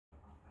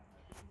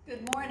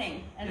Good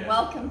morning and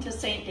welcome to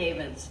St.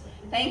 David's.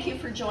 Thank you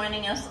for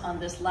joining us on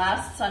this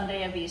last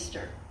Sunday of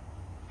Easter.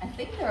 I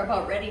think they're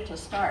about ready to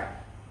start.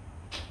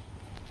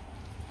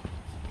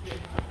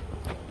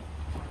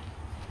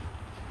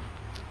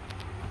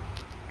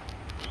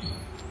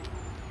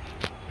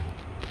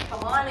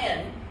 Come on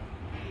in.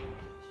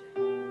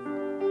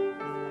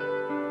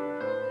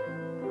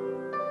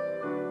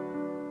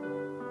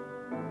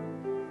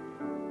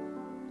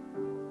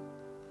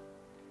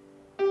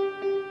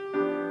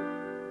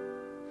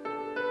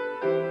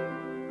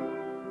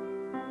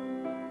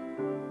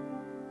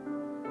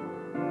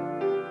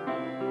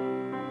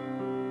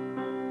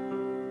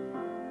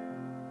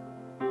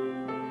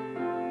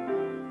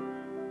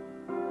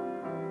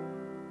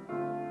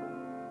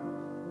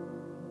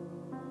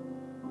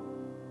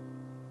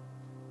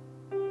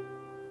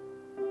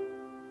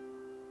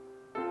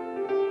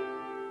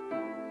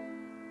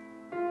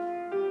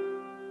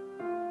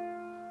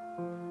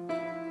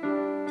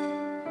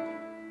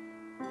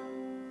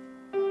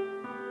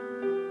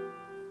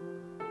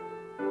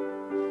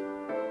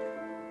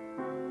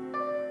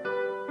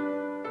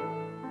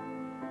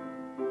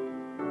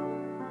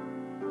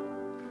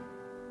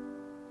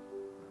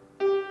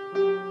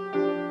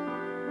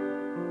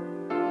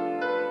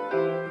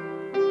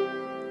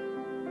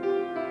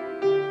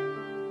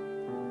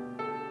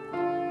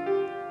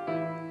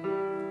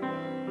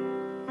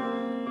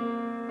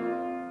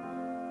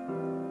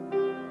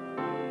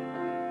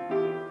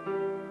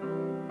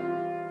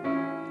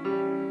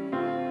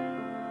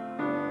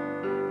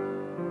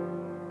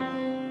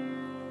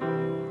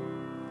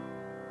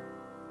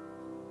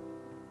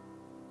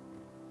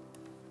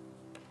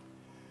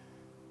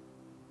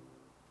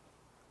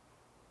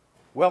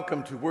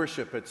 Welcome to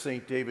worship at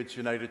St. David's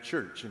United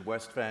Church in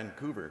West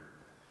Vancouver.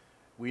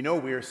 We know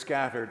we are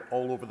scattered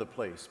all over the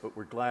place, but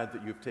we're glad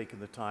that you've taken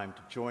the time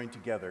to join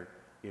together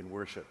in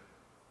worship.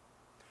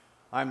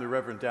 I'm the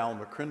Reverend Dal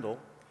McCrindle,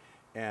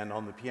 and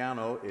on the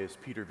piano is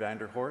Peter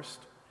Vanderhorst,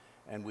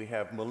 and we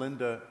have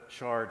Melinda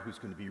Shard, who's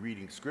going to be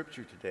reading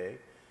scripture today,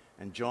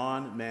 and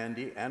John,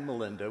 Mandy, and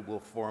Melinda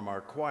will form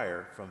our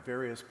choir from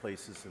various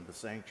places in the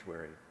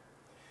sanctuary.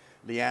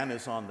 Leanne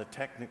is on the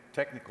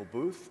technical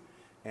booth,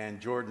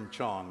 and Jordan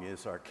Chong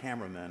is our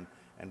cameraman,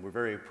 and we're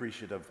very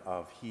appreciative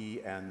of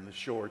he and the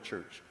Shore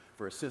Church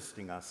for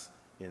assisting us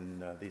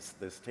in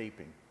this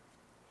taping.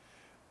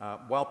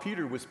 While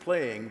Peter was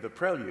playing the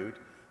prelude,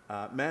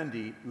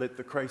 Mandy lit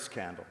the Christ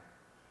candle,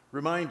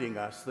 reminding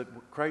us that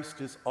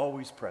Christ is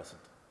always present,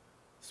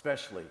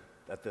 especially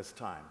at this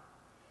time.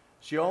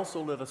 She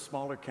also lit a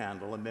smaller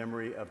candle in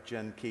memory of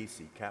Jen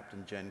Casey,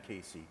 Captain Jen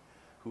Casey,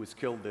 who was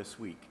killed this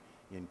week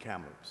in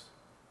Kamloops.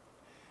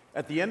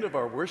 At the end of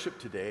our worship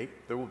today,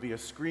 there will be a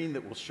screen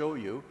that will show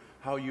you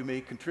how you may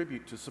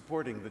contribute to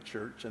supporting the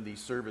church and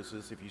these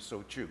services if you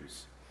so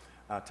choose.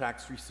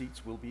 Tax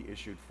receipts will be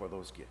issued for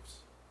those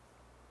gifts.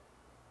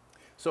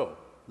 So,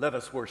 let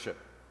us worship.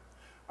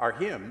 Our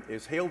hymn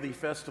is Hail Thee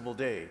Festival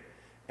Day,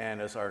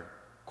 and as our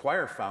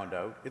choir found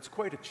out, it's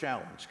quite a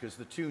challenge because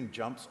the tune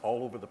jumps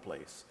all over the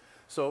place.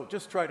 So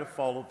just try to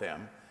follow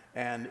them,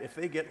 and if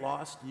they get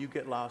lost, you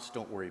get lost,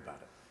 don't worry about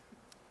it.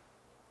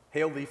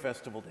 Hail Thee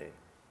Festival Day.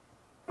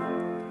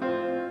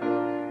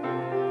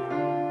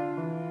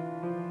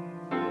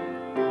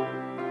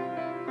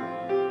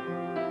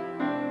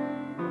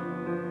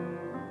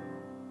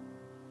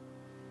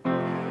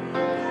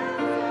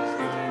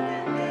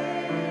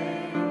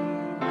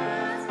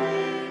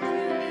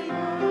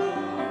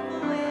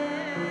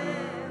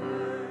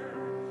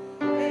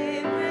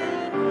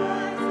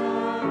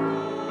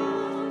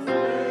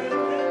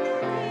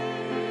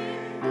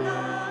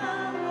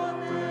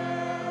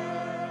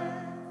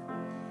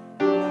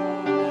 Oh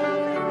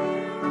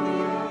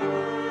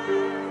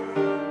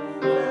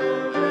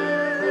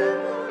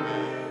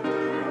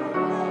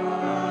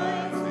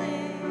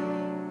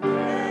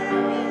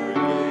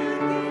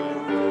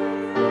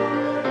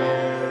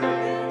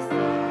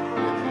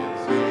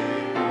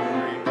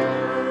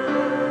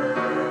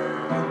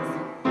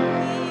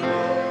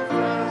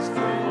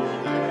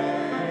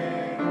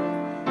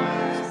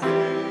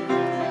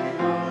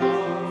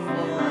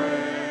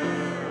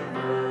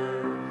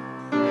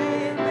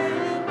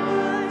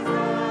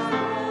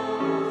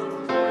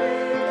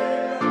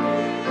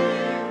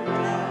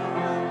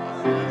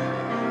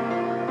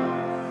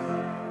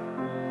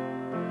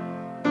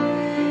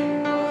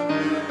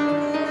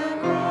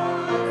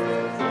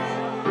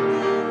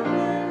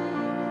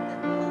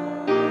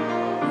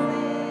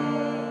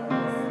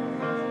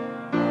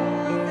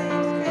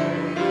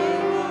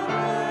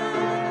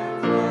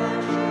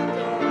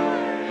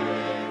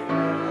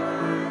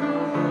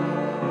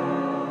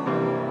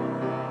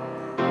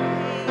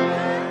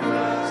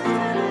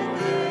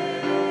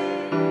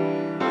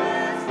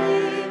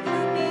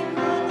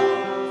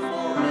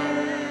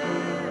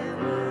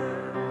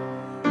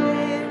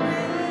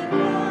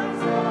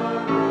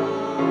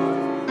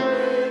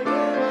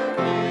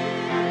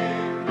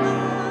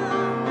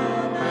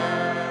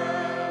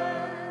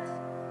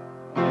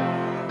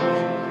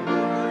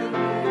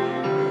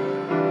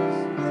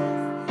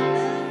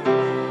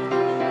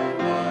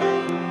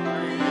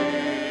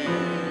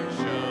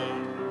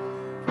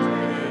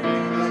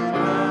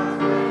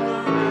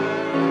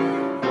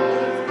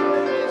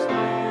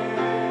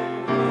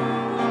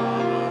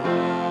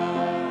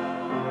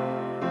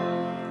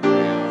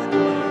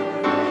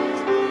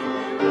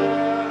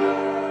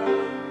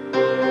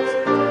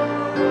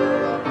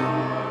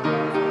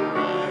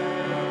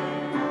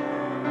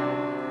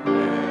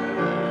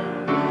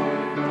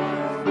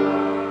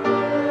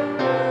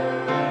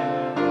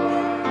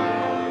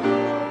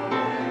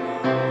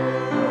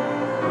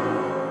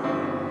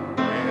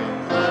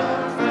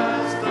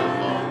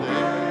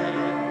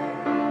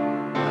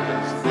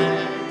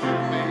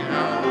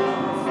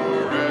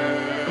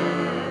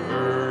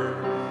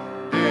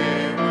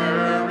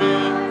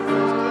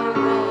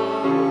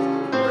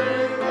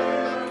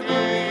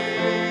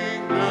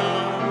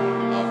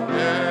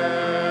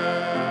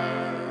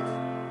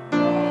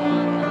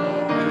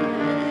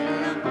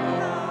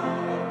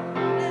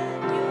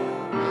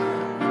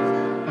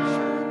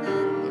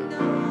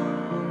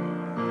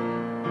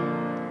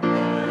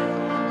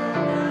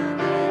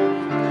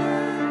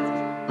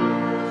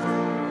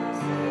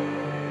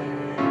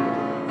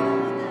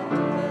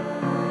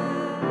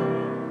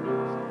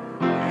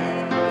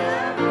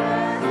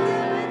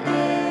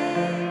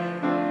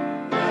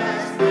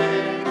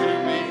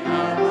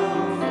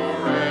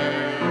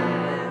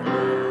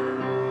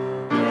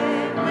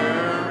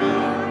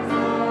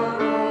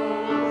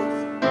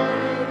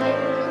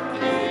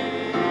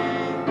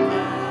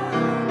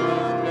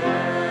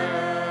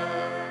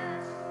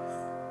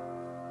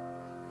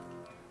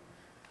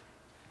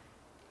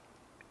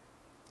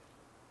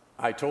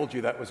I told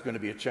you that was going to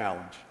be a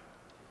challenge.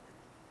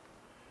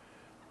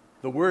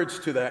 The words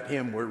to that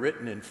hymn were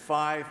written in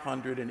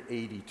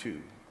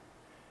 582,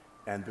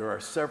 and there are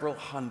several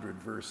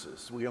hundred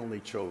verses. We only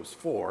chose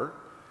 4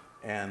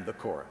 and the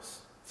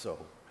chorus.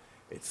 So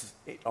it's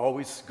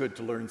always good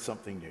to learn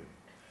something new.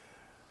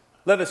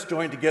 Let us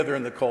join together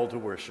in the call to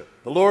worship.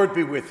 The Lord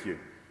be with you.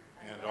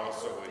 And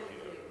also with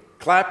you.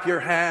 Clap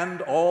your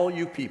hand, all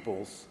you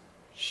peoples.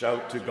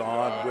 Shout to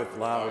God with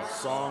loud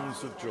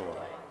songs of joy.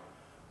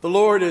 The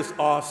Lord is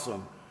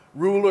awesome,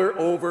 ruler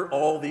over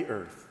all the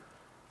earth.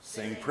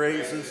 Sing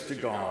praises to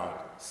God,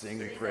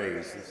 sing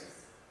praises.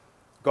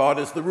 God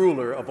is the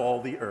ruler of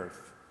all the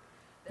earth.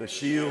 The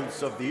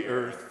shields of the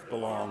earth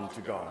belong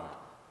to God.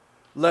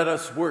 Let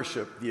us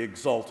worship the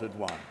exalted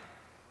one.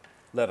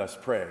 Let us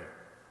pray.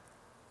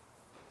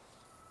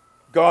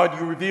 God,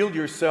 you revealed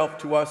yourself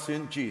to us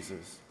in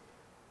Jesus.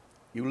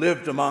 You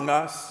lived among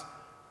us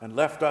and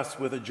left us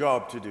with a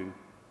job to do.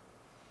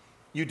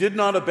 You did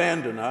not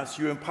abandon us.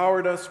 You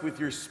empowered us with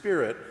your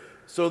Spirit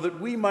so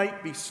that we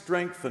might be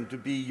strengthened to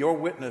be your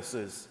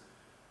witnesses,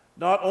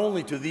 not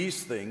only to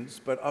these things,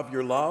 but of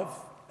your love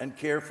and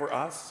care for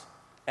us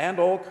and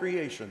all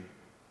creation.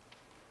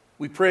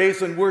 We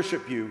praise and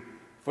worship you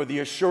for the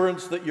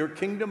assurance that your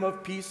kingdom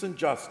of peace and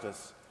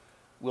justice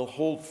will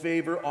hold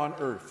favor on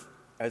earth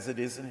as it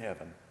is in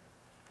heaven.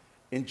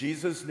 In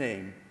Jesus'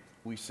 name,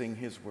 we sing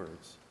his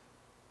words.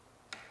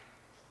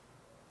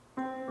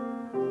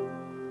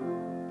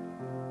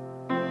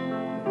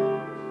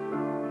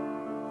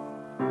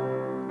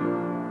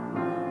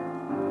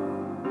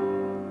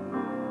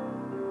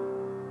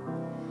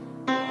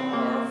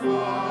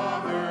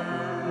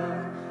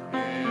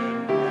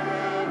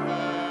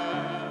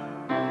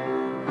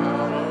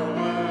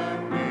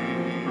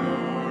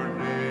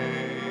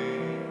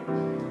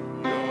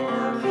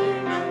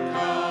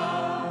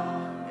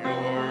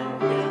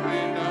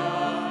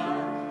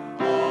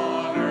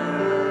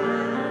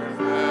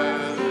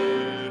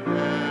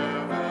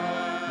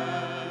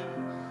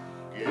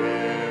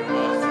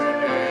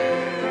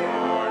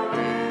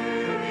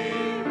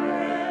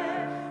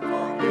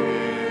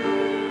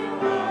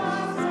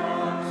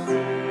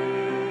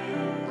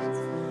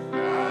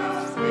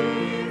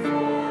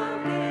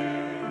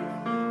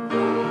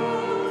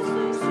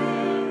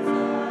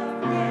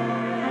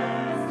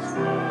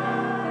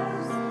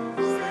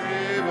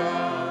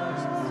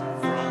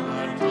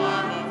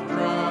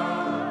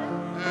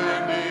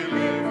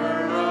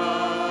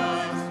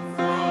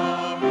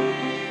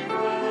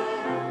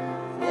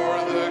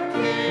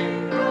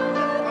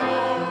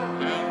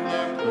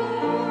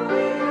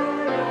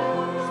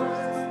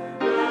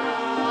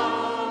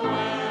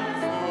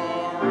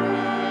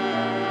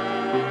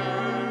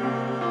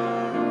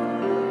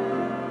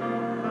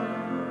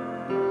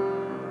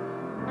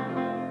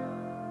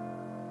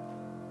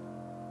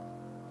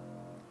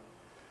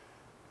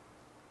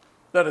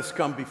 Let us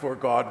come before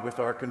God with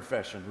our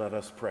confession. Let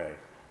us pray.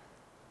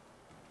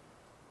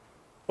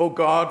 O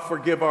God,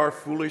 forgive our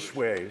foolish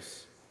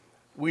ways.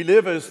 We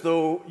live as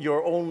though you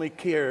only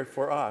care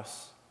for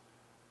us.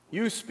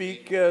 You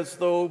speak as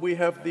though we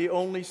have the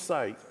only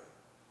sight.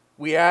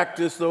 We act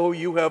as though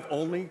you have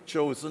only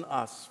chosen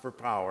us for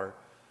power.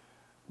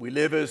 We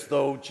live as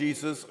though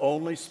Jesus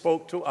only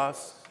spoke to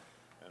us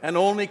and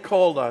only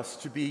called us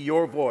to be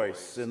your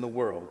voice in the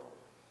world.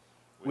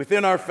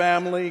 Within our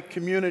family,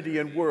 community,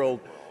 and world,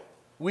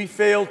 we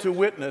fail to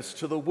witness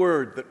to the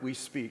word that we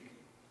speak.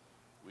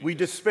 We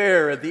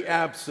despair at the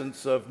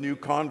absence of new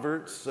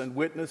converts and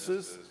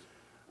witnesses,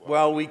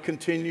 while we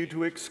continue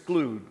to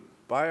exclude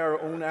by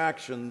our own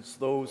actions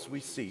those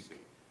we seek.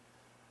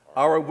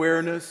 Our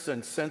awareness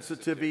and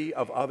sensitivity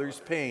of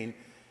others' pain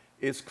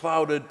is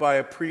clouded by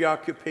a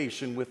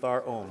preoccupation with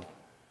our own.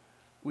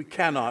 We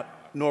cannot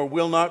nor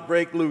will not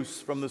break loose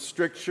from the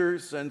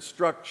strictures and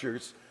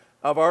structures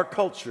of our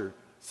culture,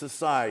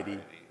 society,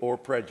 or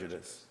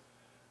prejudice.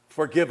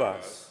 Forgive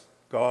us,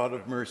 God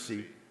of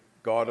mercy,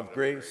 God of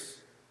grace,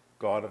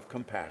 God of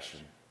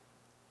compassion.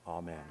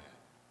 Amen.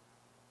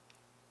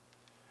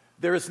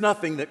 There is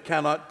nothing that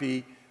cannot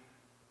be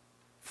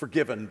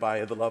forgiven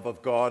by the love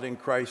of God in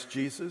Christ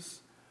Jesus,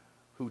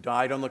 who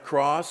died on the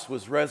cross,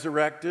 was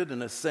resurrected,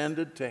 and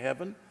ascended to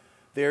heaven,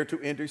 there to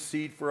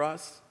intercede for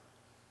us.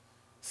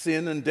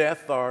 Sin and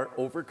death are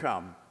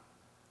overcome.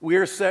 We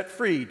are set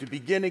free to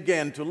begin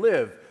again to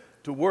live,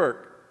 to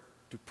work,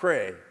 to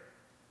pray,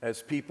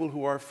 as people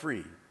who are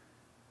free.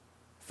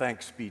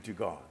 Thanks be to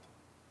God.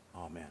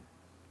 Amen.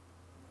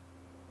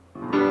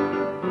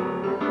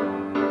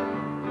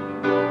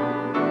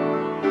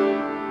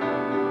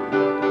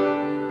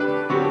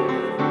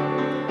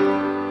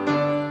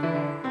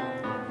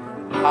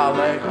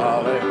 Halle,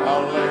 halle,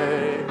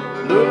 hallelujah.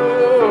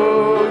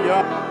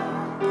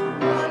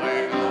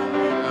 Hallelujah.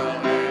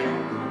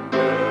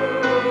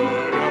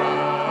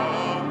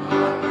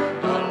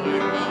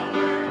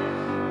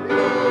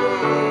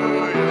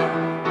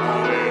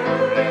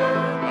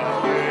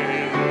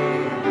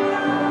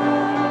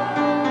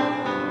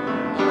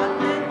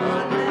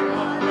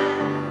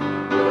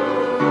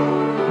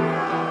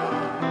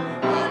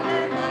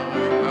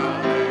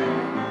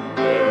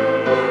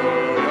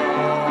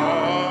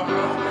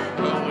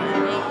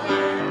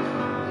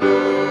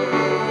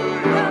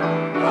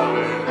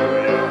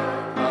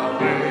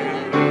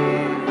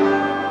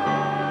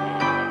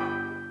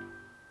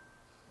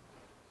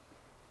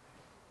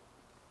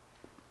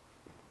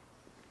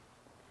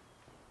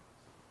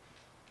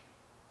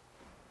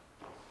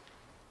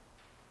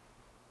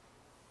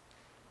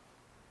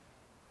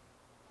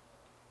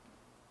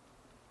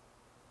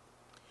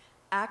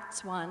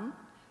 Acts 1,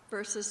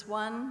 verses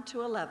 1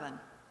 to 11.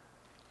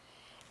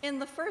 In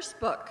the first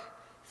book,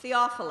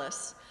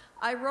 Theophilus,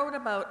 I wrote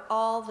about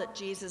all that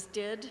Jesus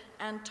did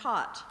and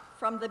taught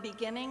from the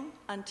beginning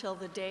until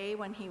the day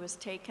when he was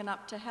taken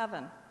up to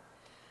heaven,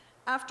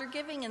 after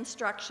giving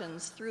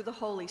instructions through the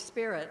Holy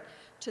Spirit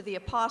to the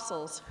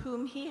apostles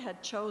whom he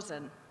had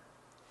chosen.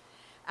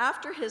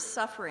 After his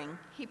suffering,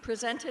 he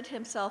presented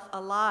himself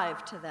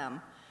alive to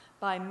them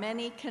by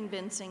many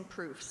convincing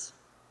proofs,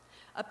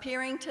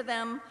 appearing to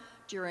them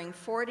during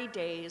 40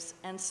 days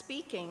and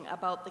speaking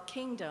about the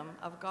kingdom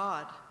of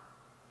God.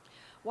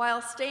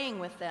 While staying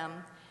with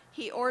them,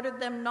 he ordered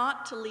them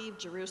not to leave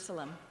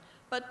Jerusalem,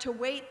 but to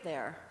wait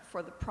there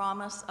for the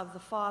promise of the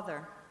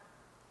Father.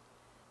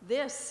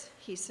 "This,"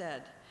 he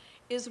said,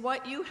 "is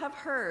what you have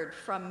heard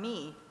from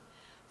me.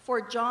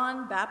 For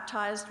John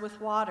baptized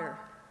with water,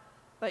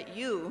 but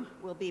you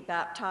will be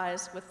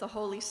baptized with the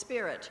Holy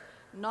Spirit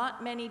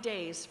not many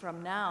days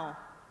from now."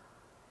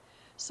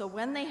 So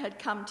when they had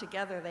come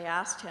together, they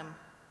asked him,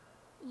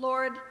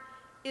 "Lord,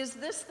 is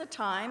this the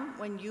time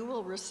when you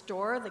will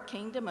restore the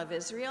kingdom of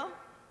Israel?"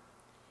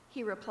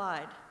 He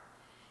replied,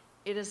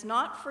 "It is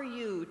not for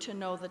you to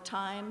know the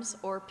times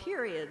or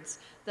periods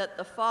that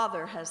the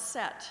Father has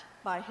set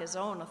by his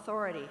own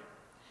authority,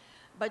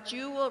 but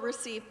you will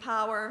receive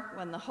power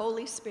when the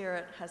Holy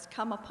Spirit has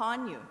come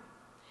upon you,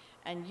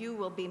 and you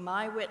will be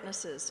my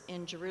witnesses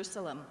in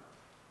Jerusalem,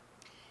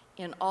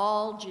 in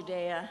all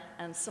Judea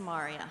and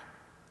Samaria,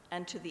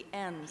 and to the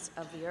ends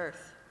of the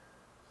earth."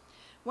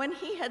 When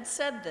he had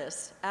said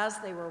this, as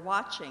they were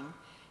watching,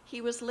 he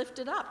was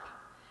lifted up,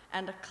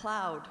 and a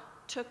cloud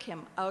took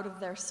him out of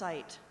their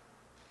sight.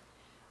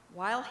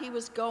 While he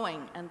was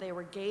going and they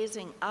were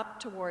gazing up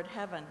toward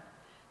heaven,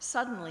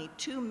 suddenly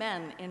 2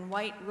 men in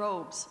white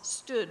robes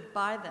stood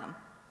by them.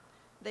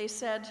 They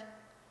said,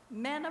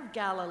 "Men of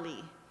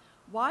Galilee,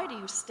 why do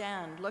you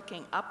stand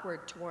looking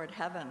upward toward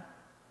heaven?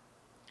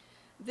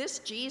 This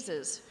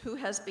Jesus, who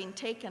has been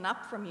taken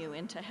up from you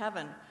into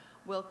heaven,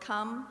 will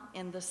come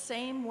in the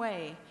same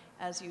way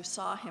as you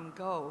saw him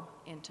go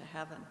into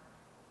heaven."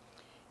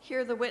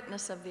 Hear the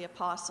witness of the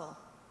apostle.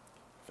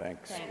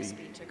 Thanks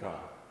be to God.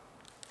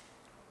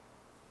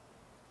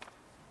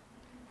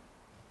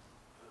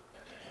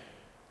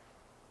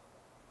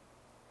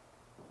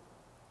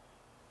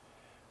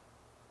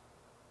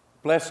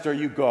 Blessed are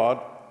you,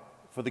 God,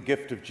 for the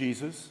gift of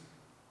Jesus.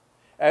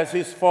 As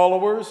his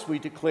followers, we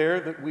declare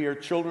that we are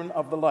children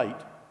of the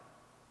light,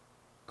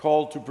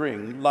 called to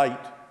bring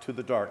light to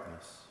the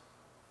darkness.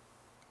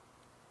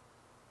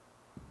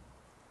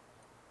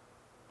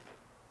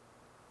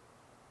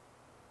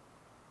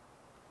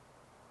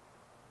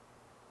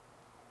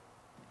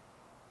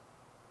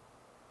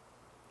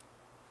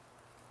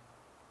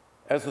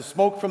 As the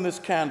smoke from this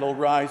candle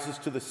rises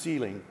to the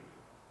ceiling,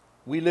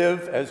 we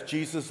live as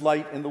Jesus'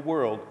 light in the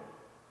world,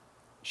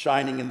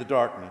 shining in the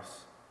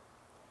darkness.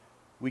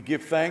 We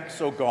give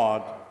thanks, O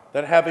God,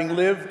 that having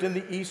lived in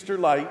the Easter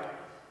light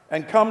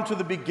and come to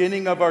the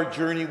beginning of our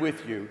journey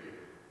with you,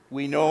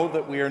 we know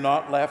that we are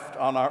not left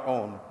on our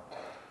own.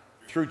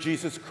 Through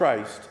Jesus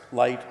Christ,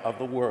 light of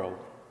the world.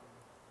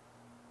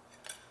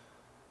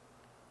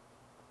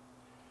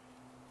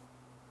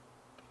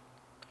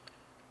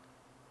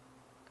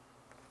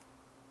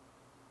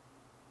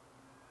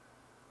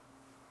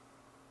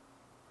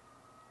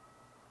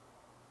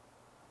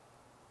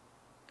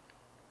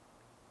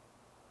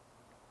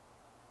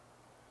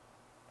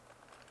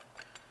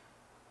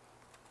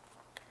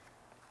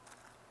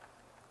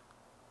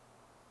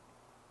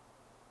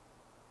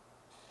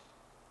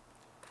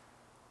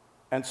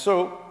 And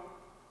so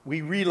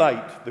we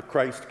relight the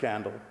Christ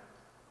candle.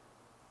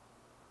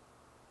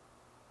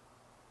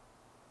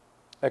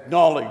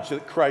 Acknowledge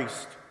that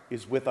Christ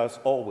is with us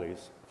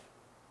always.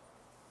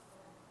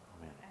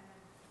 Amen.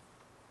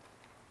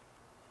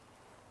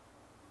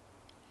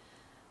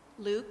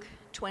 Luke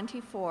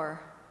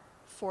 24,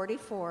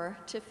 44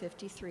 to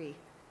 53.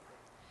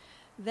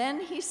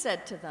 Then he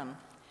said to them,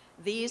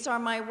 "These are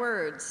my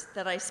words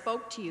that I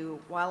spoke to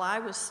you while I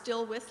was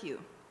still with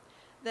you,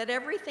 that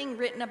everything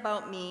written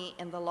about me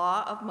in the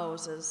law of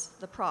Moses,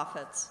 the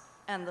prophets,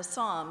 and the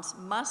Psalms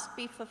must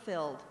be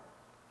fulfilled."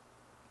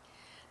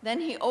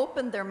 Then he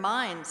opened their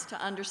minds to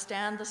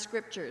understand the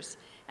scriptures,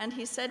 and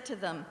he said to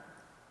them,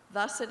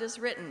 "Thus it is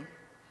written,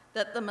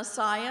 that the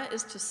Messiah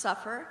is to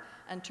suffer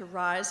and to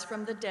rise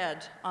from the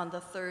dead on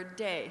the 3rd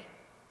day,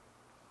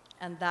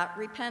 and that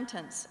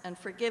repentance and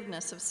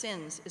forgiveness of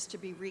sins is to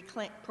be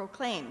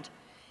proclaimed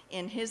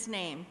in his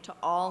name to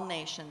all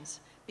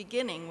nations,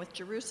 beginning with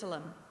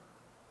Jerusalem.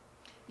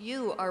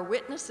 You are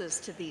witnesses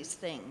to these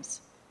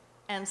things.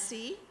 And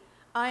see,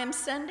 I am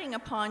sending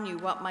upon you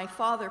what my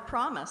Father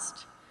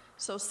promised.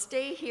 So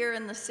stay here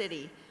in the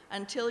city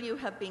until you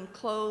have been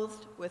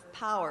clothed with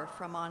power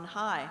from on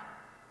high."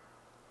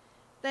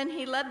 Then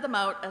he led them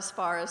out as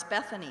far as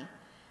Bethany,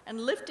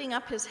 and lifting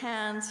up his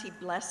hands, he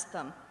blessed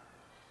them.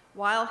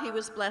 While he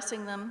was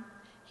blessing them,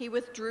 he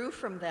withdrew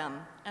from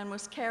them and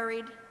was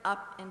carried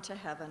up into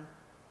heaven.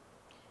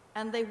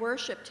 And they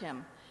worshiped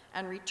him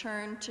and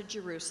returned to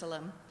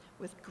Jerusalem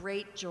with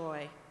great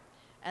joy,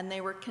 and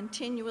they were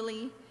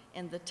continually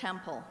in the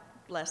temple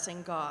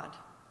blessing God.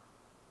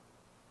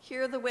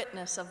 Hear the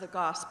witness of the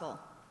gospel.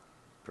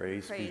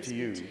 Praise be to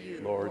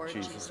you, Lord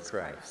Jesus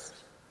Christ.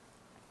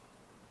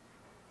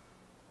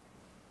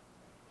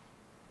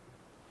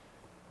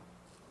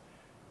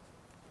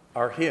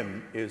 Our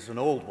hymn is an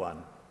old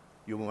one.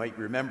 You might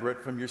remember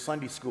it from your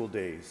Sunday school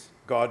days.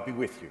 God be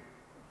with you.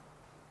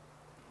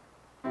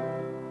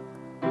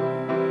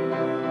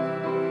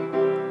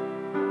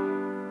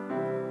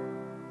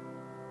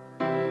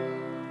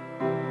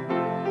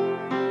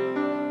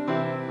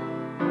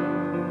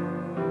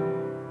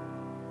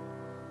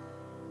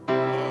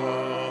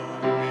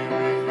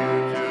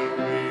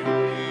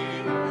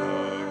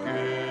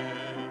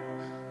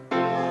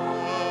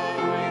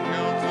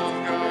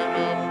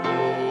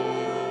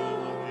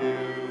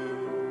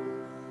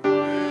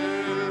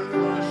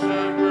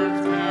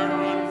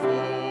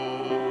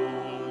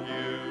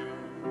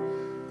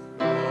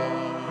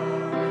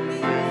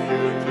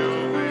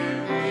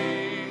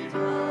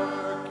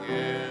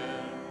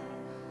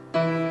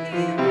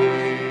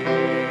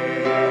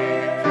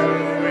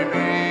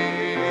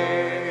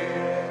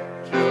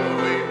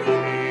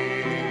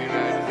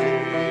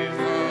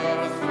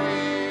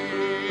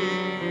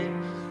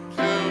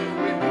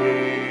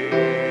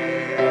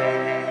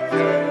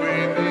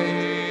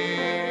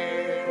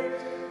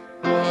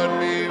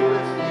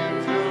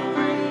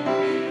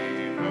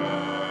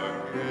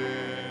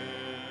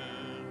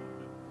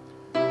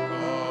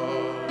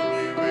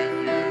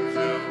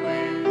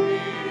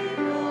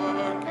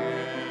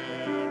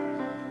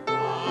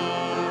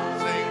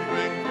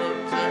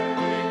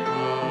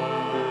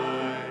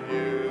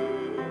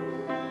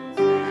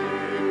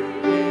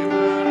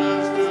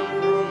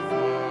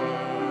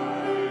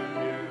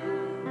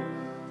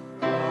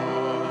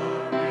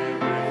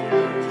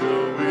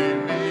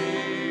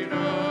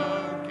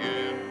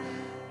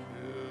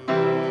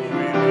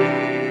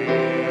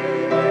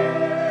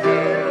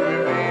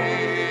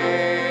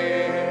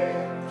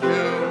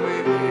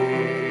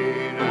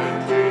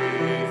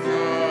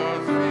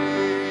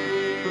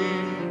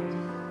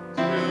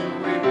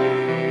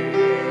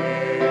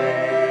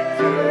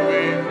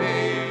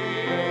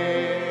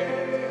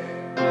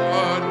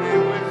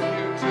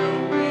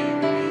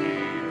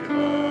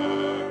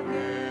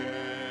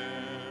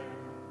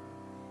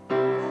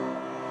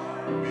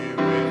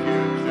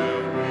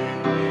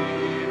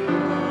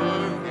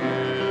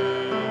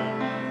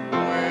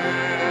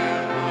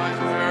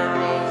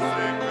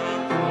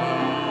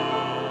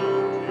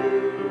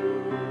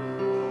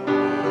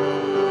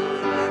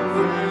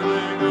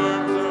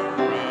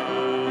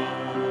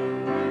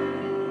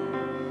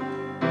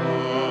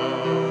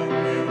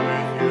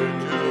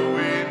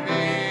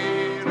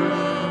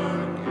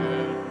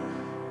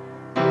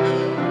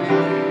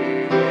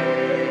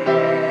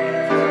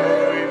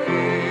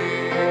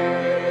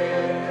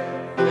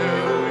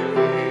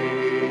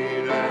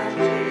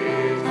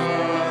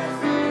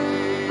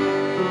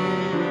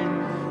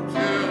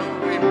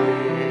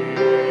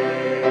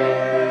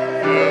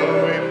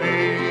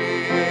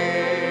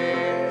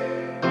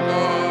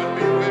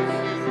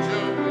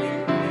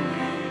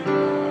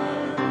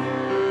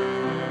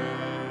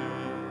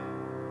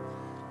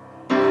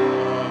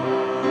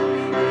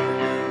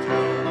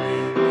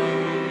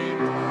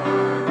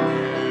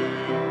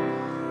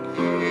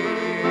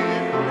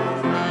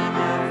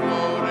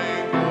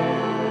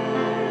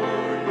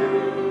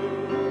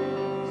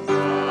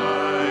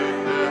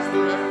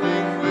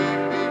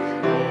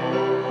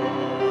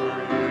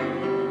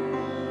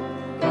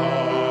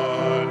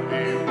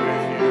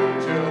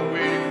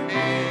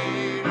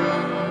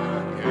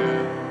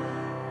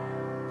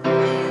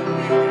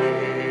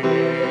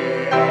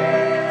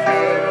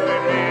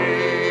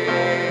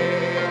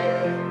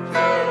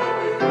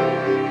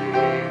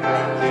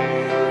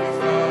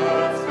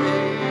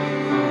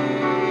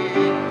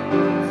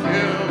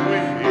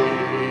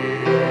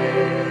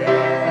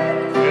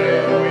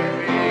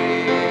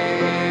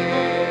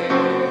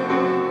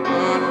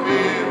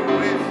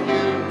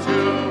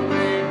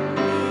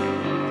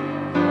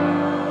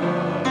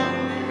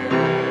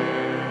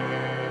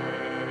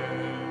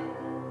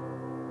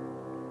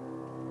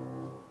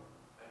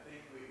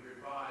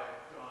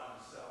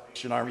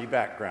 Army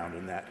background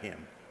in that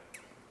hymn.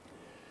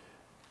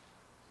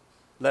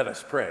 Let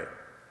us pray.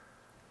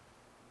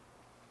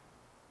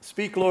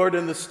 Speak, Lord,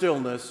 in the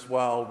stillness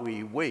while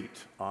we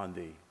wait on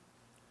thee.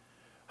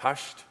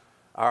 Hushed,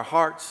 our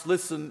hearts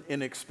listen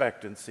in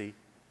expectancy.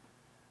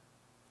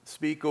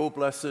 Speak, O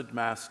blessed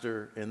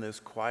Master, in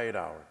this quiet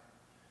hour.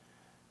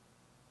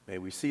 May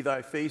we see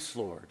thy face,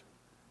 Lord,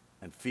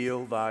 and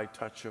feel thy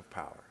touch of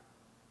power.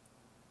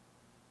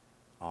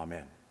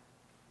 Amen.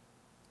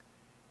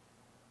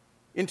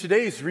 In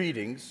today's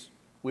readings,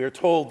 we are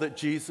told that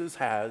Jesus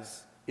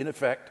has, in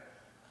effect,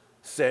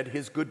 said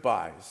his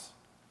goodbyes.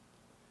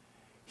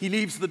 He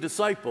leaves the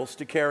disciples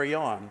to carry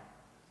on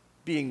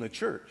being the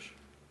church.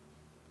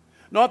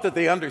 Not that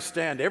they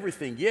understand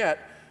everything yet,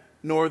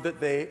 nor that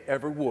they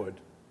ever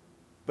would,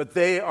 but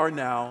they are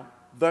now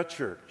the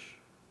church.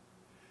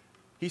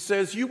 He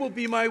says, "You will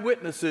be my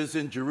witnesses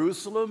in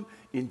Jerusalem,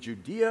 in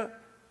Judea,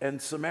 and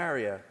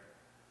Samaria."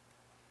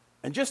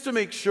 And just to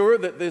make sure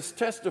that this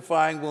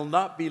testifying will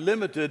not be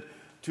limited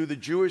to the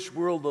Jewish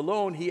world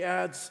alone, he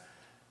adds,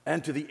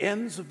 "and to the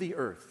ends of the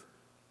earth."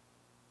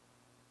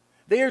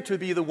 They are to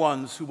be the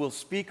ones who will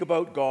speak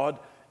about God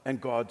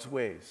and God's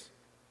ways.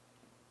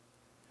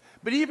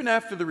 But even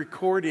after the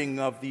recording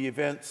of the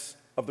events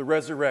of the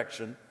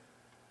resurrection,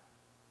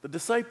 the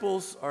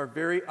disciples are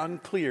very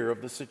unclear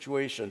of the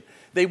situation.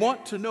 They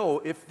want to know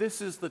if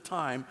this is the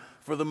time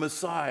for the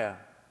Messiah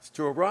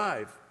to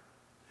arrive.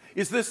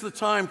 Is this the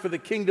time for the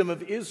kingdom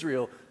of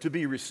Israel to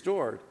be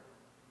restored?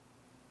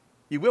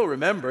 You will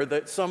remember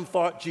that some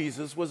thought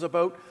Jesus was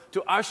about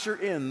to usher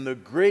in the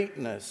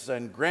greatness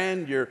and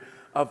grandeur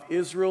of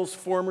Israel's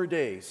former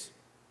days.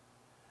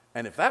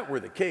 And if that were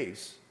the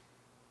case,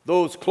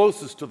 those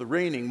closest to the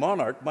reigning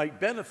monarch might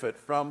benefit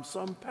from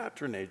some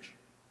patronage.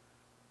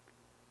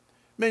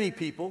 Many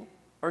people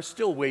are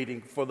still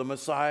waiting for the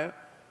Messiah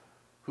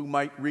who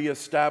might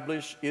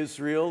reestablish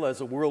Israel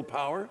as a world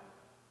power.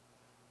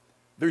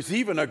 There's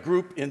even a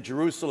group in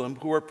Jerusalem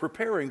who are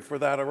preparing for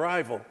that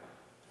arrival,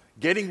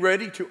 getting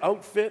ready to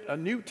outfit a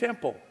new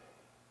temple.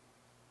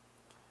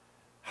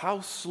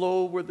 How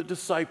slow were the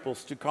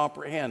disciples to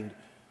comprehend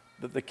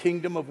that the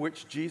kingdom of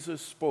which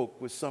Jesus spoke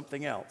was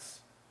something else,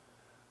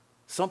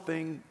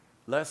 something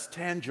less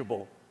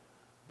tangible,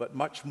 but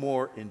much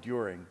more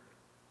enduring.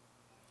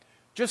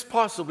 Just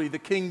possibly the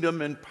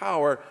kingdom and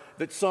power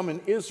that some in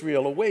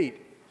Israel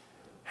await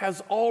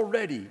has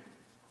already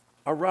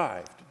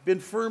arrived, been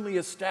firmly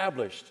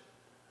established.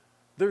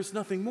 There's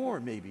nothing more,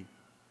 maybe.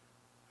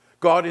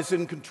 God is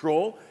in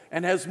control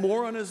and has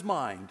more on his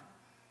mind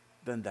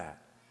than that.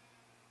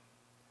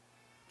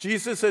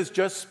 Jesus has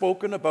just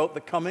spoken about the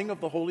coming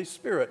of the Holy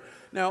Spirit.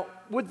 Now,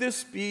 would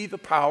this be the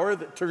power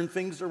that turned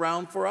things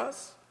around for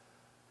us?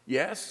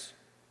 Yes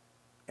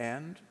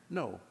and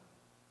no.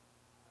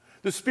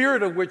 The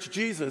Spirit of which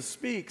Jesus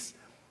speaks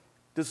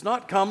does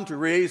not come to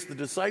raise the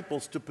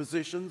disciples to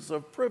positions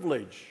of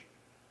privilege,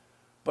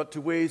 but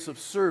to ways of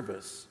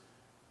service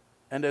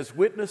and as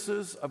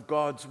witnesses of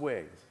God's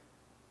ways.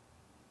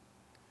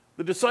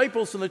 The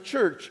disciples in the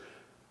church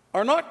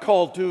are not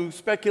called to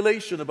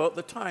speculation about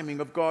the timing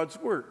of God's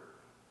work.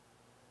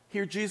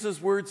 Hear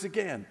Jesus' words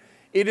again.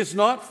 "It is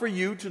not for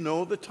you to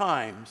know the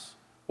times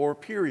or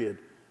period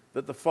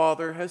that the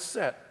Father has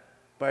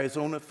set by his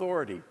own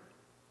authority.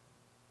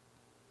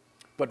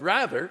 But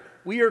rather,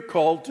 we are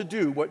called to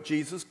do what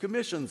Jesus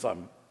commissions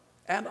them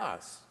and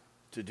us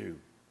to do.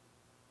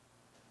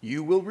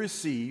 You will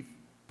receive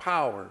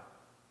power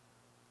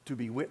to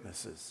be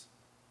witnesses."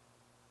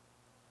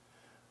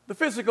 The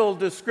physical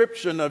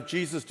description of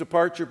Jesus'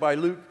 departure by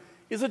Luke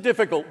is a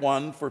difficult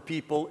one for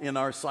people in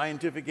our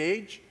scientific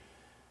age.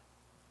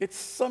 It's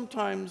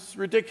sometimes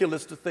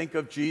ridiculous to think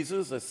of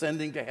Jesus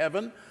ascending to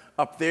heaven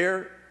up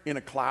there in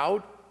a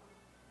cloud.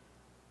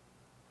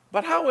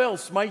 But how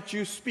else might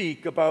you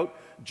speak about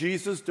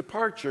Jesus'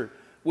 departure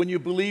when you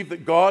believe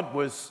that God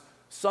was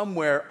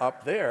somewhere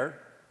up there?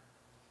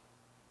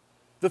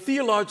 The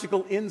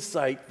theological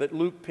insight that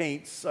Luke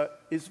paints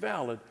is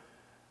valid,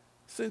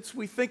 since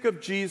we think of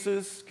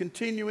Jesus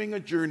continuing a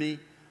journey,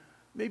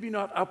 maybe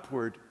not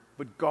upward,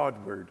 but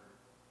Godward.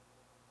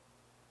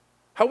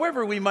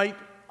 However we might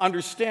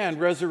understand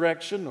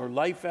resurrection or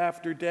life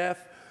after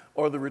death,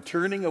 or the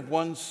returning of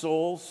one's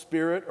soul,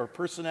 spirit, or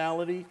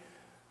personality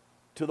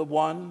to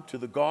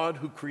the God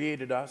who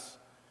created us,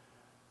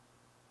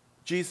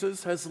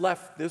 Jesus has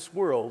left this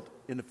world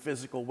in a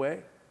physical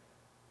way,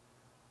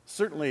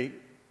 certainly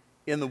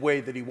in the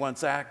way that he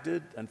once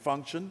acted and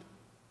functioned.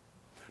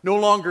 No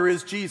longer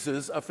is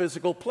Jesus a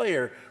physical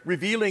player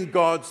revealing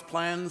God's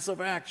plans of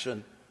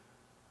action.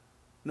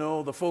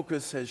 No, the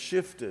focus has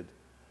shifted.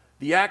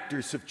 The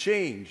actors have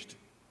changed,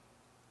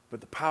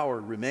 but the power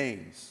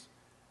remains.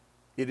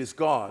 It is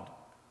God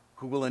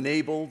who will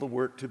enable the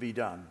work to be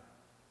done.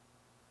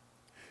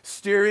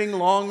 Steering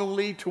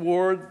longingly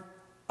toward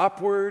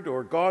upward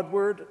or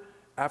Godward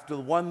after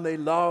the one they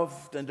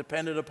loved and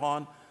depended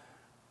upon,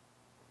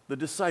 the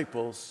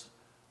disciples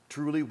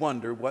truly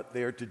wonder what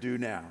they are to do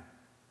now.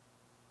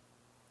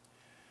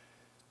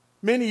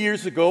 Many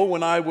years ago,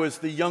 when I was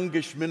the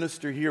youngish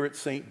minister here at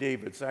St.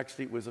 David's,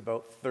 actually it was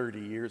about 30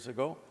 years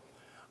ago,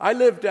 I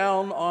lived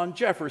down on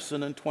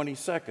Jefferson and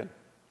 22nd.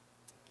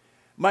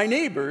 My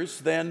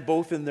neighbors, then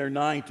both in their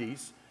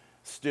 90s,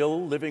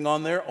 still living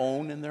on their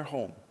own in their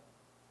home.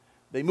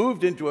 They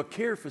moved into a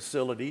care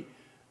facility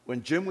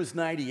when Jim was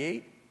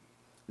 98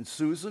 and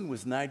Susan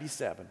was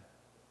 97.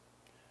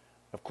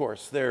 Of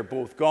course, they're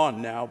both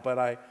gone now, but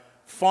I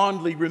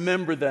fondly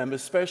remember them,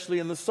 especially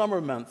in the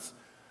summer months,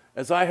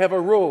 as I have a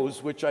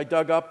rose which I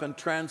dug up and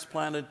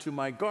transplanted to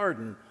my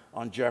garden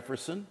on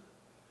Jefferson,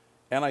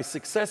 and I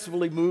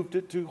successfully moved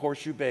it to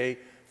Horseshoe Bay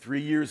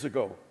 3 years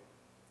ago.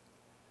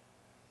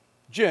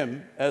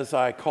 Jim, as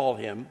I call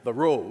him, the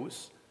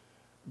rose,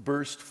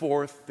 burst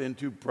forth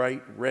into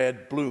bright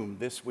red bloom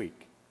this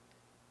week.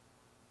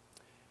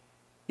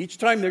 Each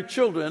time their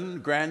children,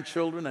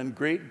 grandchildren, and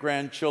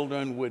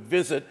great-grandchildren would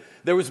visit,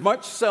 there was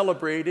much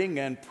celebrating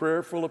and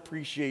prayerful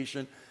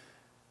appreciation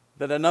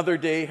that another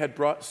day had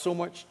brought so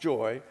much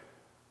joy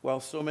while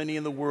so many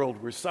in the world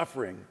were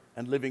suffering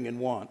and living in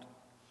want.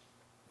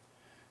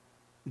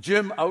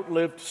 Jim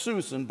outlived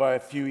Susan by a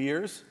few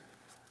years,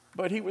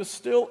 but he was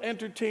still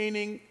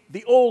entertaining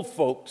the old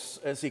folks,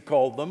 as he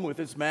called them, with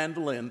his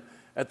mandolin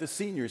at the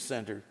senior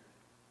center.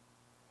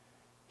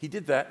 He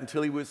did that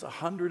until he was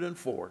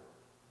 104.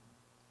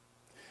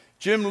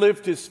 Jim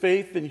lived his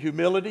faith in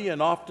humility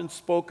and often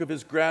spoke of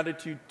his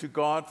gratitude to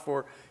God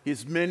for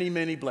his many,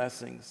 many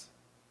blessings.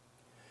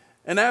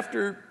 And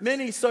after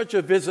many such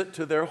a visit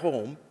to their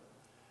home,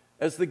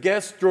 as the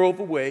guests drove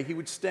away, he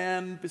would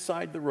stand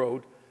beside the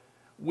road,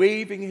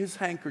 waving his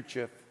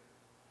handkerchief,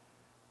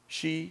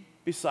 she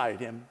beside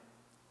him.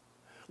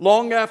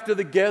 Long after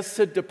the guests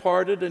had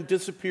departed and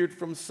disappeared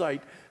from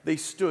sight, they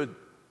stood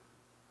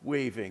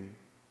waving.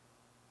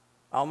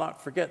 I'll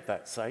not forget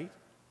that sight.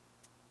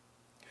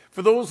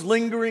 For those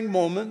lingering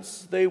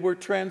moments, they were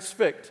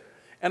transfixed,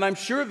 and I'm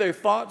sure their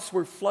thoughts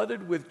were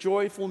flooded with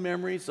joyful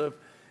memories of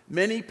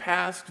many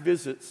past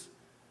visits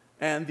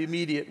and the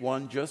immediate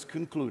one just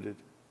concluded.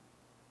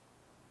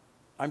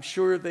 I'm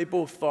sure they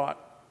both thought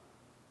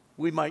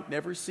we might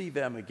never see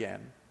them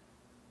again.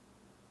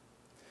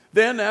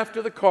 Then,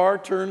 after the car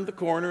turned the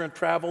corner and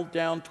traveled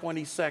down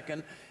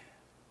 22nd,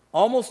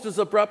 almost as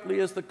abruptly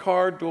as the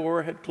car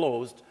door had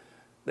closed,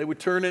 they would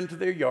turn into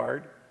their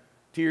yard,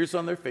 tears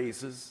on their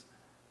faces,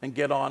 and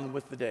get on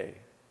with the day.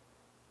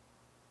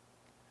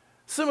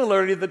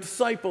 Similarly, the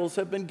disciples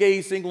have been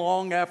gazing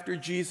long after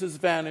Jesus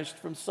vanished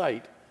from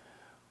sight.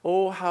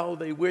 Oh, how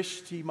they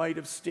wished he might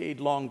have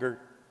stayed longer,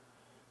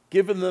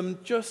 given them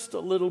just a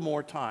little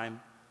more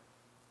time,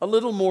 a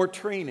little more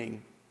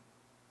training,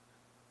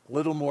 a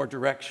little more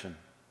direction.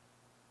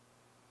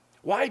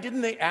 Why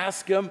didn't they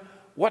ask him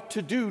what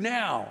to do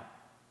now?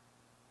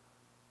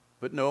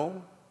 But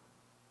no.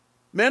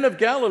 Men of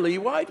Galilee,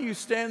 why do you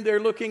stand there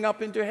looking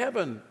up into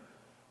heaven?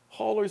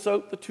 Hollers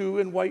out the two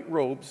in white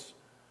robes,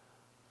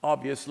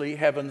 obviously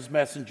heaven's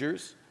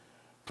messengers,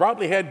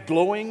 probably had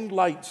glowing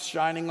lights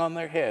shining on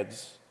their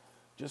heads,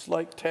 just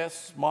like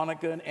Tess,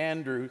 Monica, and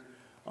Andrew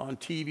on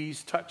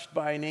TV's Touched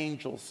by an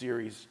Angel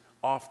series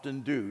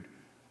often do.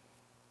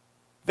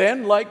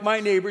 Then, like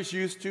my neighbors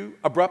used to,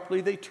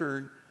 abruptly they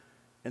turn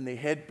and they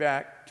head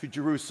back to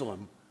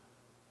Jerusalem,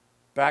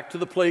 back to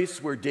the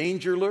place where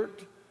danger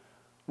lurked,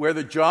 where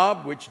the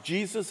job which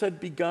Jesus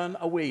had begun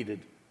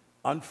awaited,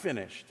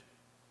 unfinished,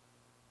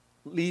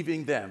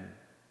 leaving them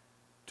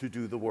to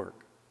do the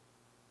work.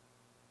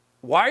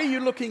 Why are you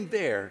looking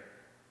there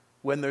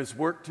when there's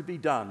work to be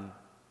done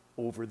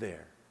over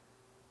there?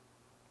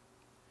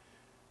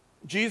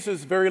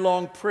 Jesus' very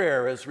long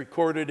prayer, as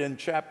recorded in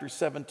chapter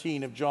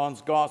 17 of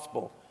John's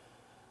Gospel,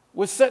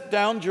 was set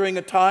down during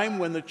a time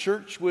when the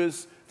church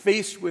was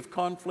faced with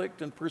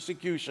conflict and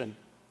persecution.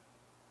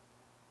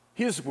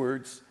 His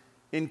words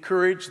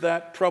encouraged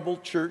that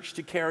troubled church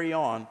to carry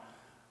on,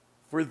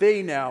 for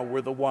they now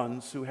were the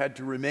ones who had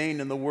to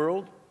remain in the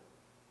world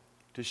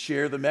to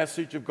share the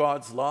message of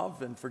God's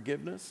love and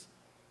forgiveness,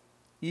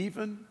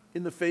 even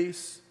in the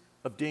face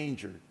of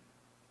danger,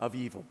 of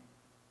evil.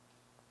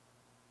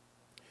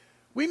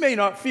 We may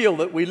not feel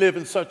that we live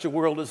in such a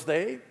world as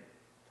they,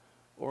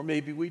 or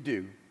maybe we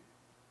do.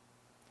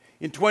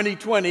 In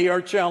 2020,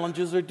 our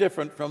challenges are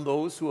different from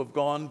those who have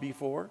gone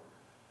before.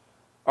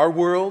 Our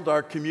world,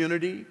 our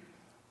community,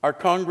 our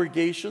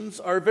congregations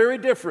are very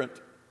different,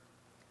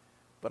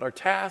 but our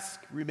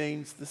task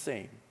remains the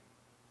same.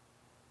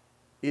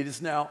 It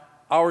is now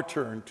our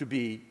turn to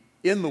be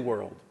in the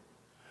world,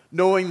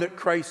 knowing that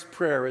Christ's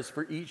prayer is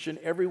for each and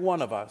every one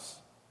of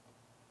us.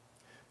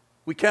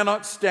 We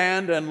cannot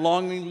stand and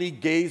longingly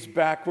gaze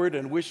backward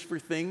and wish for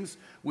things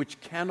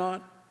which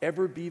cannot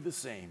ever be the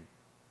same.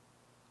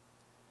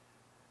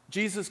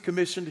 Jesus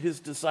commissioned his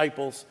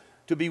disciples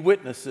to be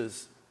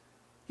witnesses.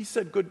 He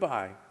said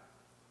goodbye.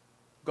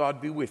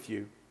 God be with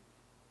you.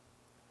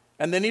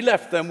 And then he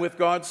left them with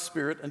God's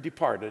Spirit and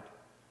departed,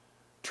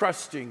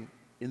 trusting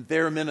in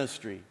their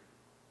ministry.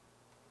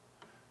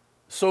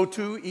 So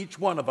too, each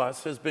one of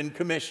us has been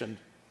commissioned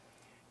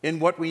in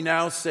what we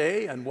now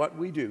say and what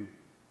we do.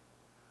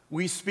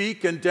 We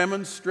speak and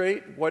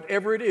demonstrate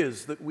whatever it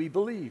is that we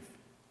believe.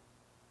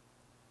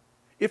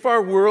 If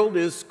our world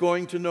is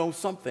going to know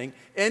something,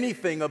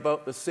 anything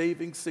about the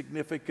saving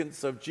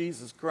significance of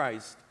Jesus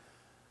Christ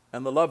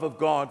and the love of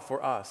God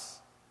for us,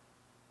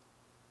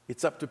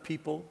 it's up to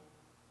people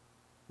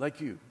like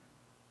you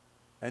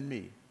and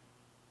me.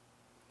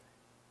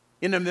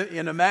 In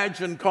an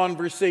imagined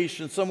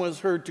conversation, someone is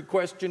heard to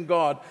question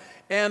God,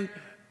 and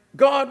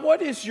God,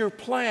 what is your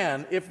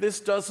plan if this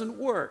doesn't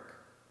work?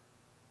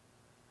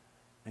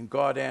 And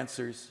God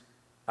answers,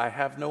 I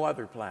have no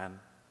other plan.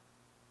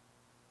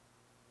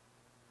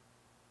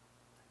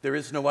 There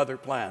is no other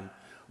plan.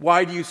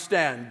 Why do you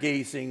stand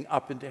gazing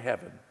up into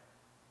heaven?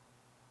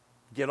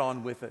 Get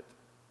on with it.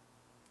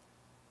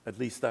 At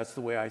least that's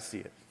the way I see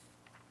it.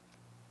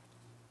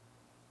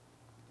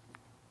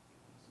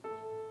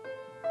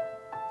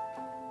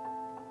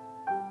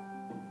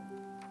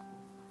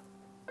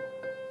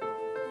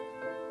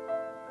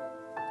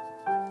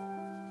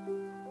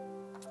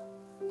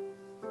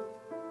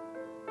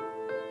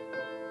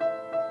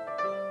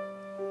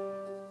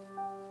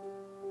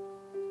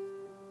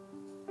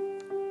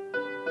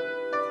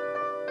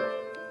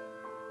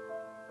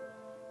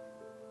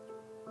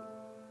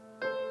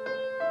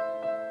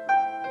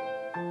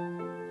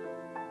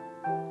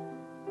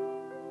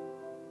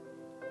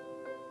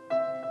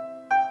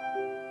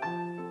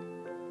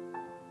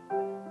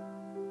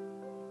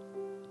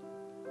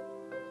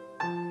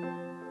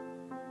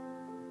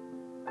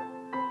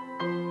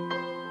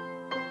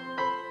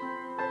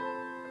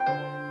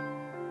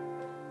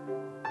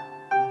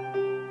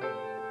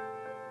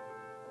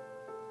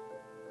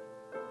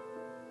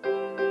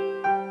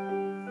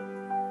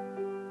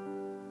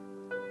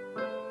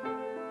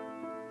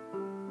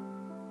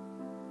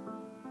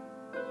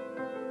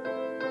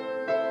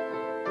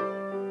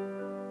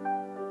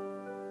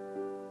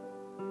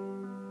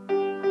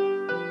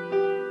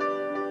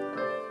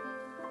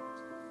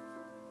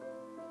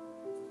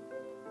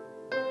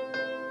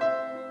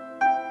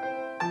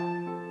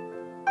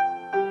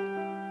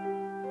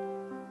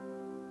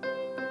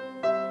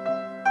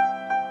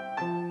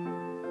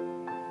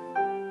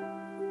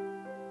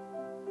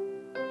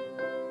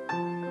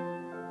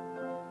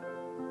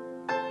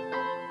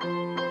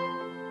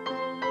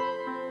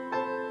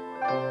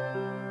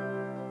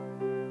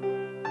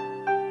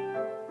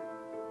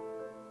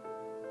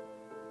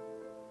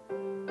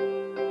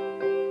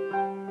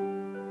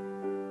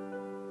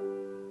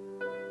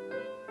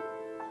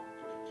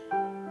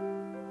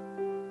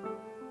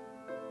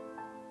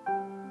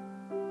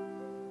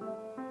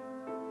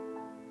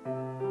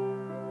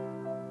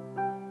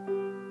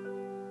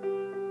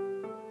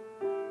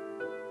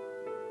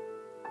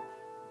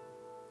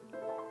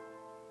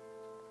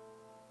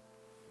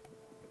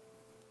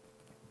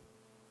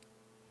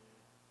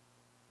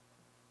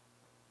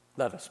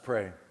 Let us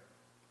pray.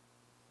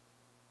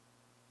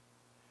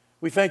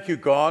 We thank you,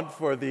 God,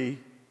 for the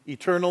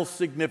eternal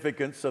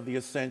significance of the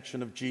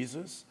ascension of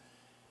Jesus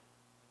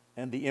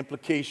and the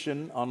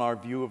implication on our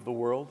view of the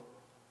world.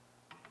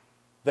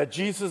 That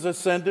Jesus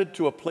ascended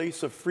to a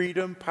place of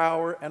freedom,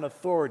 power, and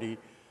authority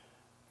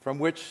from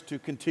which to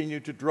continue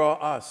to draw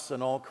us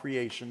and all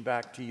creation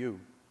back to you.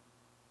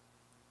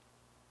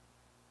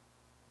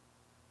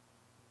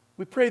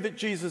 We pray that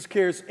Jesus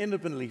cares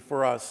intimately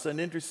for us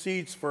and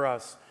intercedes for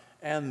us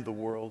and the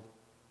world.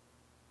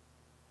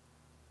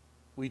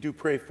 We do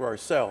pray for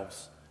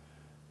ourselves,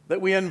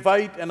 that we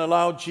invite and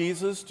allow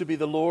Jesus to be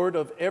the Lord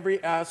of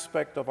every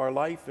aspect of our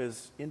life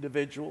as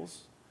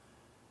individuals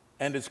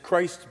and as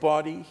Christ's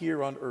body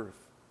here on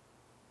earth.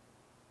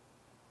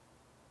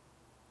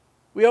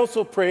 We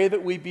also pray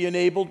that we be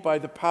enabled by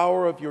the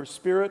power of your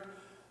Spirit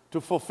to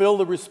fulfill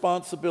the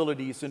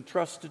responsibilities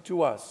entrusted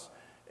to us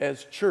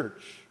as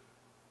church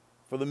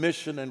for the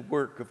mission and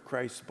work of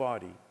Christ's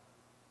body.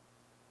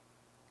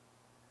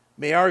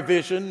 May our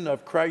vision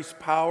of Christ's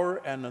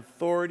power and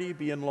authority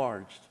be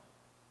enlarged.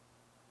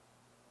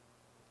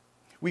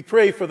 We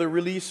pray for the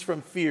release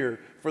from fear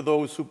for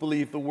those who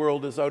believe the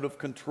world is out of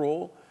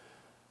control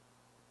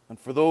and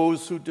for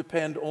those who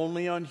depend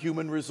only on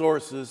human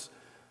resources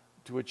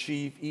to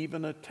achieve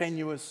even a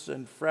tenuous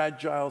and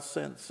fragile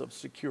sense of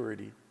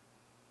security,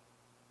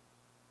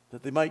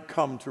 that they might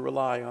come to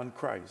rely on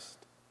Christ.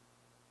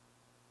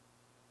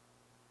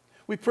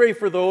 We pray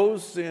for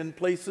those in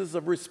places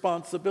of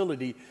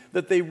responsibility,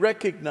 that they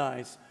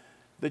recognize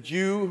that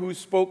you who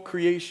spoke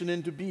creation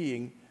into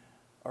being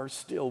are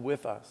still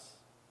with us.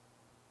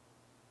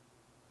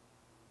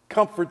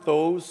 Comfort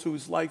those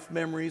whose life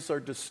memories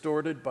are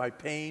distorted by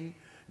pain,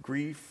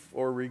 grief,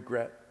 or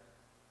regret.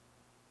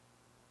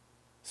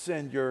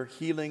 Send your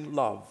healing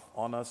love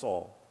on us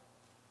all.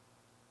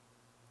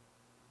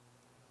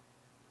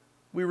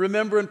 We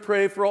remember and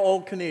pray for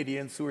all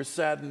Canadians who are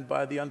saddened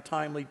by the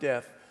untimely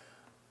death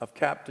of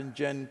Captain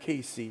Jen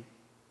Casey,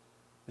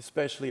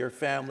 especially her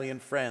family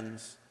and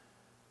friends,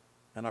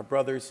 and our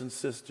brothers and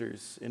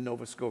sisters in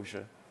Nova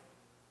Scotia.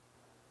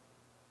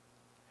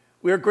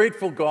 We are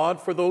grateful,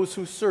 God, for those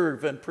who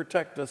serve and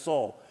protect us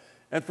all,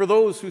 and for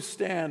those who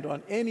stand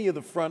on any of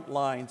the front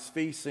lines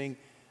facing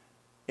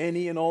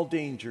any and all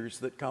dangers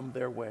that come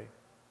their way.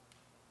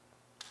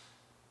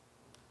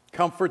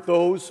 Comfort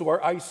those who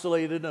are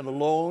isolated and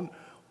alone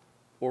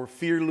or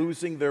fear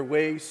losing their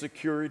way,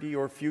 security,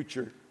 or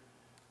future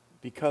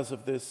because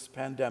of this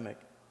pandemic.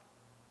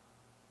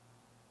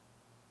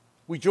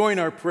 We join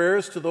our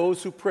prayers to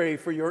those who pray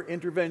for your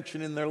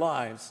intervention in their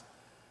lives,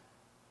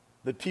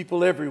 that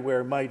people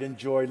everywhere might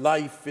enjoy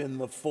life in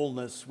the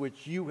fullness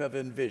which you have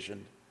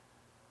envisioned.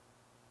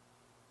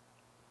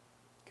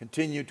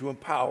 Continue to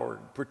empower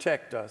and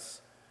protect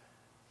us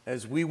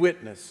as we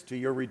witness to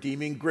your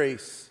redeeming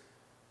grace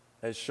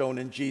as shown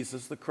in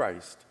Jesus the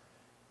Christ,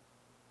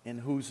 in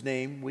whose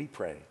name we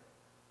pray.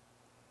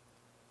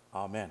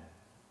 Amen.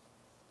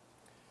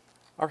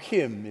 Our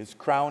hymn is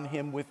 "Crown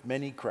Him with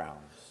Many Crowns."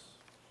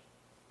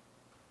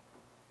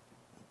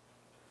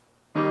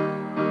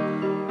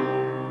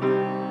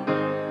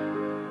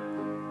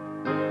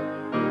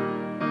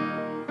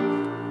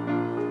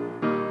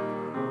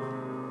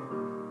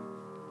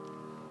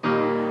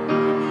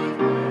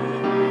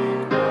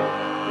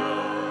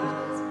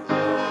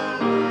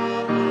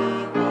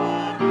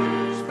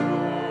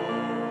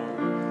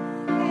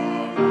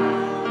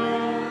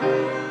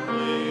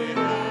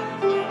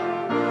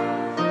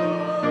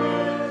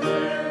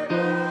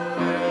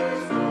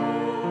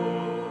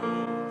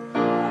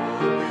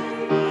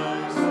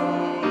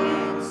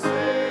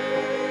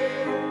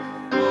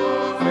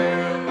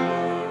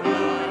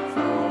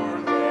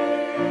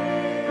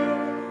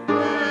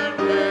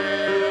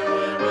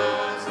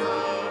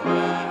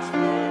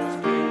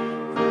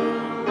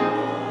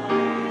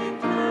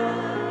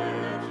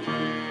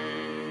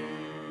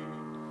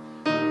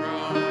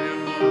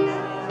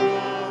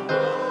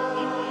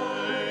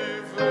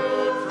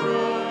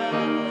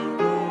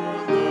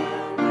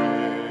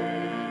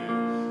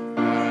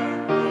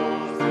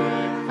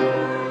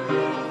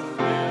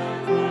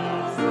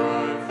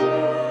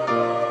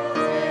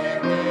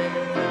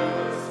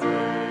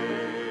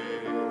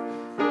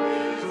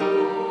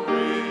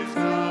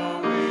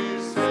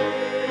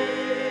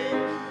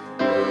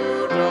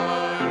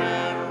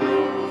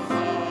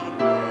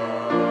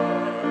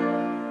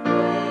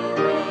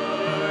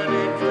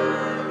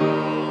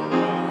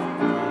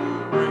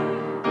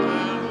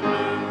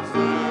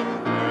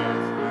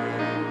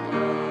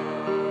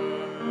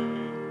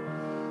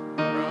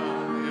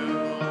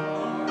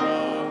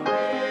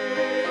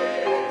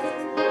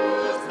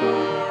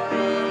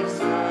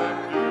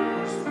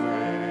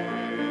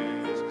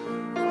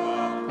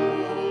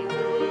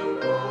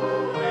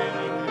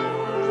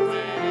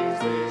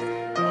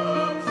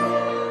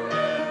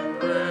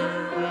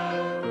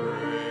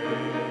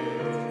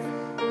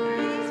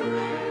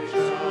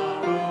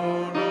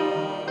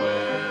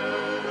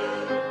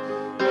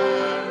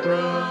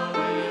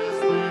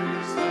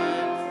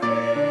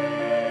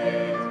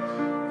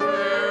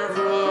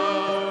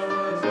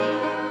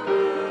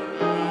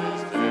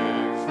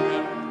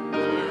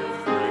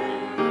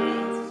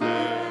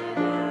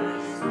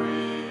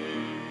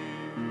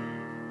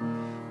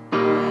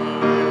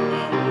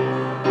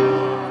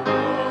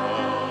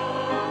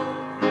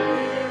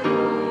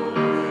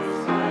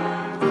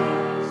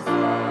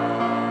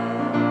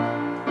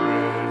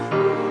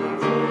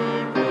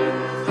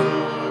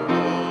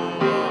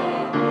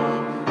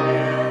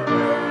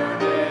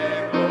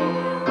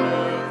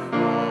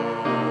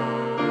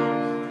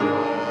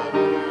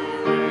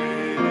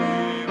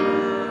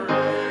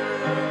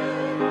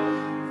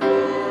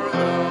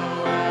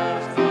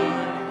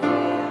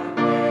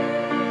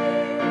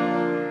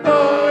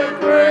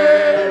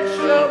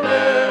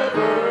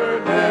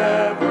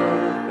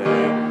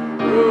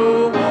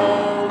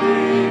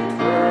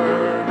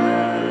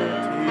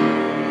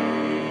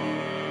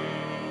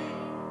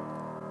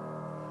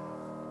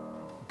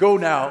 Go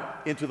now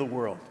into the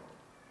world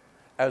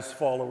as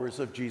followers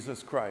of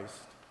Jesus Christ,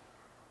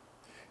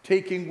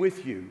 taking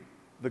with you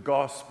the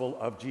gospel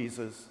of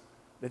Jesus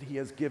that he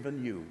has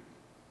given you,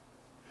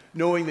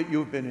 knowing that you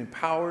have been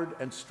empowered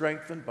and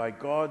strengthened by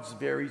God's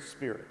very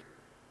Spirit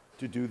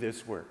to do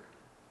this work.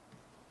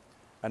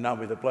 And now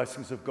may the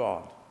blessings of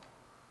God,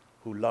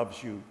 who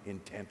loves you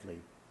intently,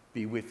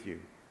 be with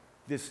you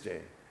this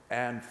day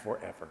and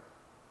forever.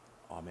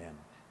 Amen.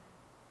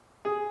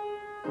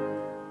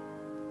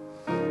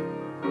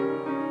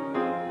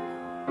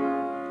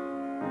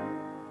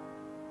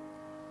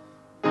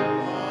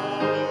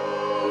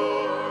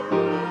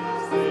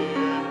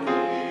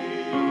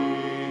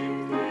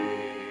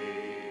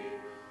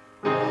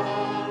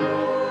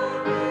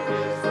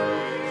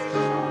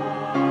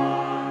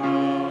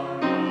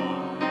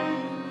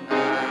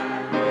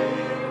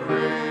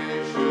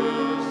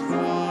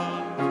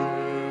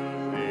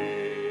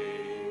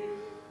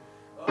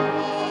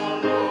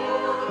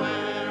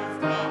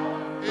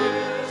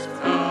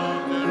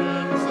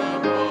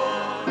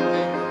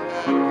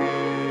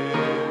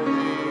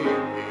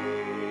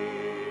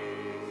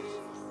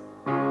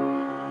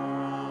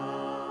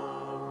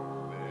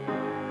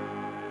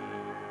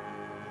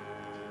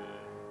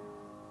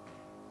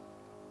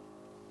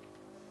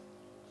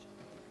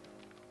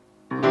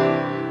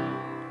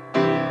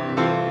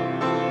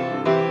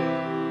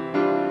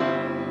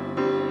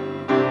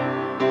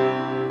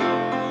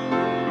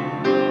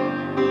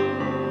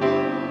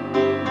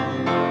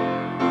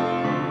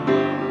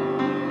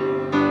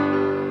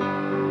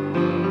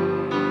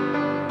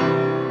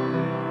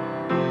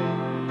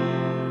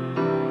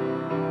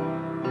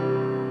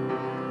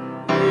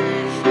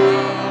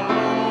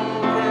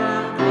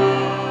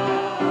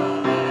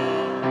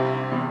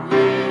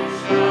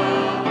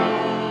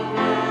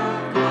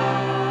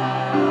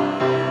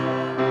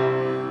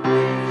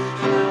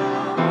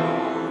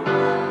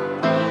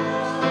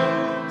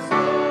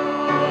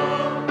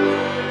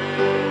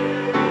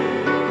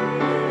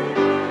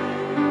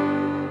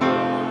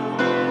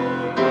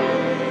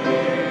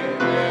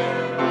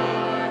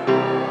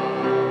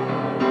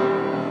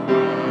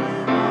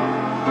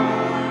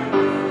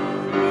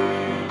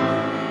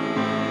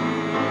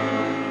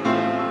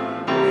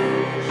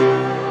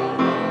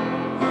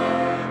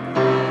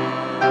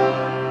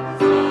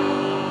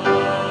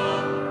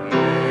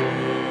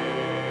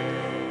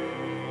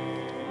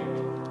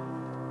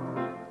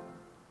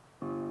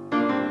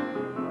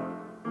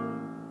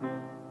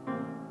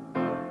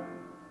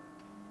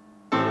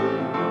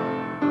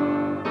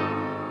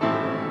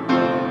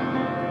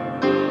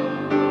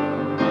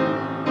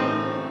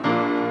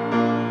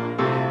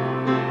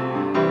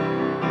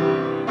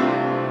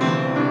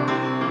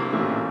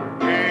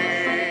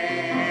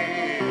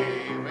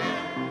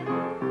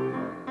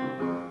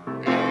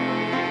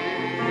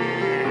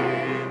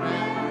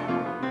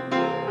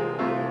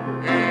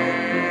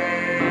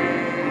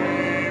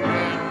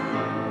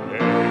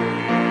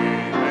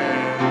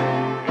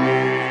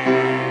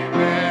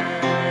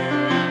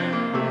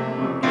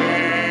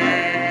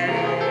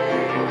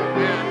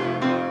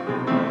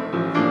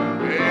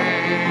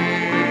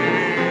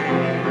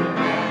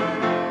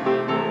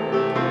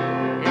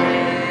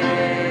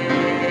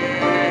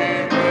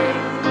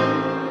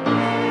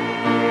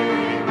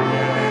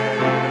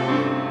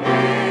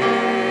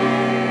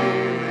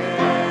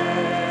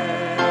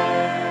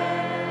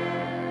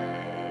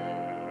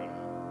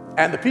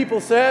 And the people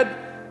said,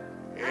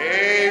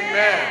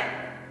 Amen.